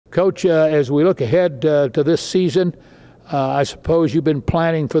Coach, as we look ahead to this season, I suppose you've been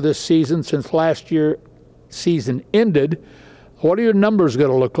planning for this season since last year season ended. What are your numbers going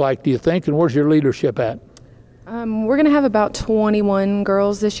to look like, do you think, and where's your leadership at? We're going to have about 21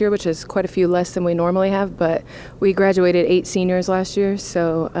 girls this year, which is quite a few less than we normally have, but we graduated 8 seniors last year,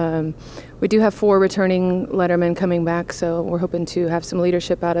 so we do have 4 returning lettermen coming back, so we're hoping to have some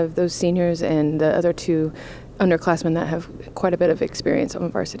leadership out of those seniors and the other 2 underclassmen that have quite a bit of experience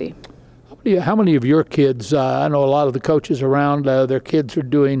on varsity. How many of your kids, I know a lot of the coaches around, their kids are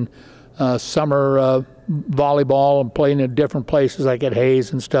doing summer volleyball and playing in different places like at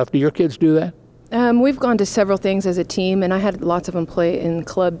Hayes and stuff. Do your kids do that? We've gone to several things as a team, and I had lots of them play in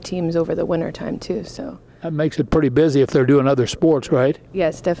club teams over the winter time too. So that makes it pretty busy if they're doing other sports, right?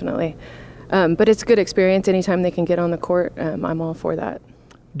 Yes, definitely. But it's a good experience. Anytime they can get on the court, I'm all for that.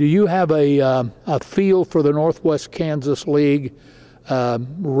 Do you have a feel for the Northwest Kansas League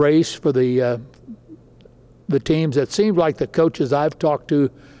race for the teams? It seems like the coaches I've talked to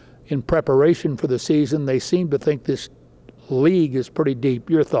in preparation for the season, they seem to think this league is pretty deep.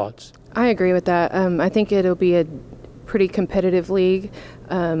 Your thoughts? I agree with that. I think it'll be a pretty competitive league.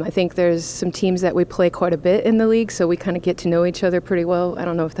 I think there's some teams that we play quite a bit in the league, so we kind of get to know each other pretty well. I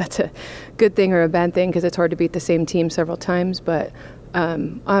don't know if that's a good thing or a bad thing because it's hard to beat the same team several times, but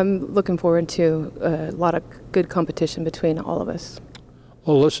I'm looking forward to a lot of good competition between all of us.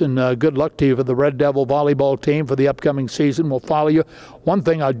 Well, listen, good luck to you for the Red Devil volleyball team for the upcoming season. We'll follow you. One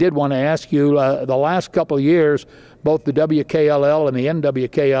thing I did want to ask you, the last couple of years, both the WKLL and the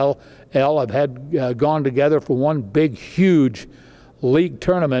NWKL have had gone together for one big, huge league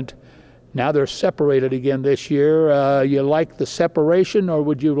tournament. Now they're separated again this year. You like the separation,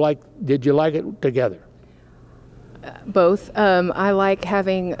 or did you like it together? Both. I like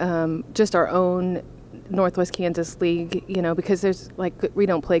having just our own Northwest Kansas League, because we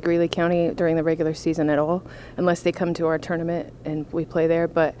don't play Greeley County during the regular season at all unless they come to our tournament and we play there.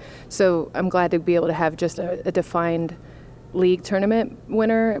 But so I'm glad to be able to have just a defined league tournament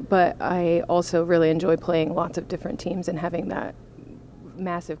winner, but I also really enjoy playing lots of different teams and having that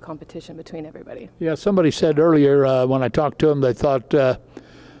massive competition between everybody. Yeah, somebody said earlier when I talked to them, they thought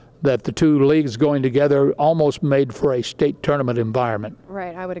that the 2 leagues going together almost made for a state tournament environment.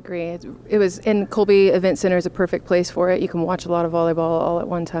 Right, I would agree. It was, in Colby Event Center is a perfect place for it. You can watch a lot of volleyball all at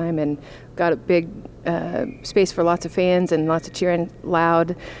one time and got a big space for lots of fans and lots of cheering,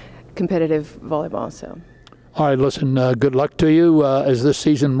 loud, competitive volleyball. So. All right, listen, good luck to you. As this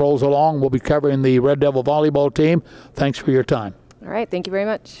season rolls along, we'll be covering the Red Devil volleyball team. Thanks for your time. All right, thank you very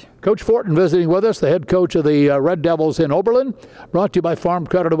much. Coach Fortin visiting with us, the head coach of the Red Devils in Oberlin. Brought to you by Farm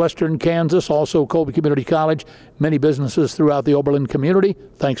Credit of Western Kansas, also Colby Community College, many businesses throughout the Oberlin community.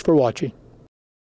 Thanks for watching.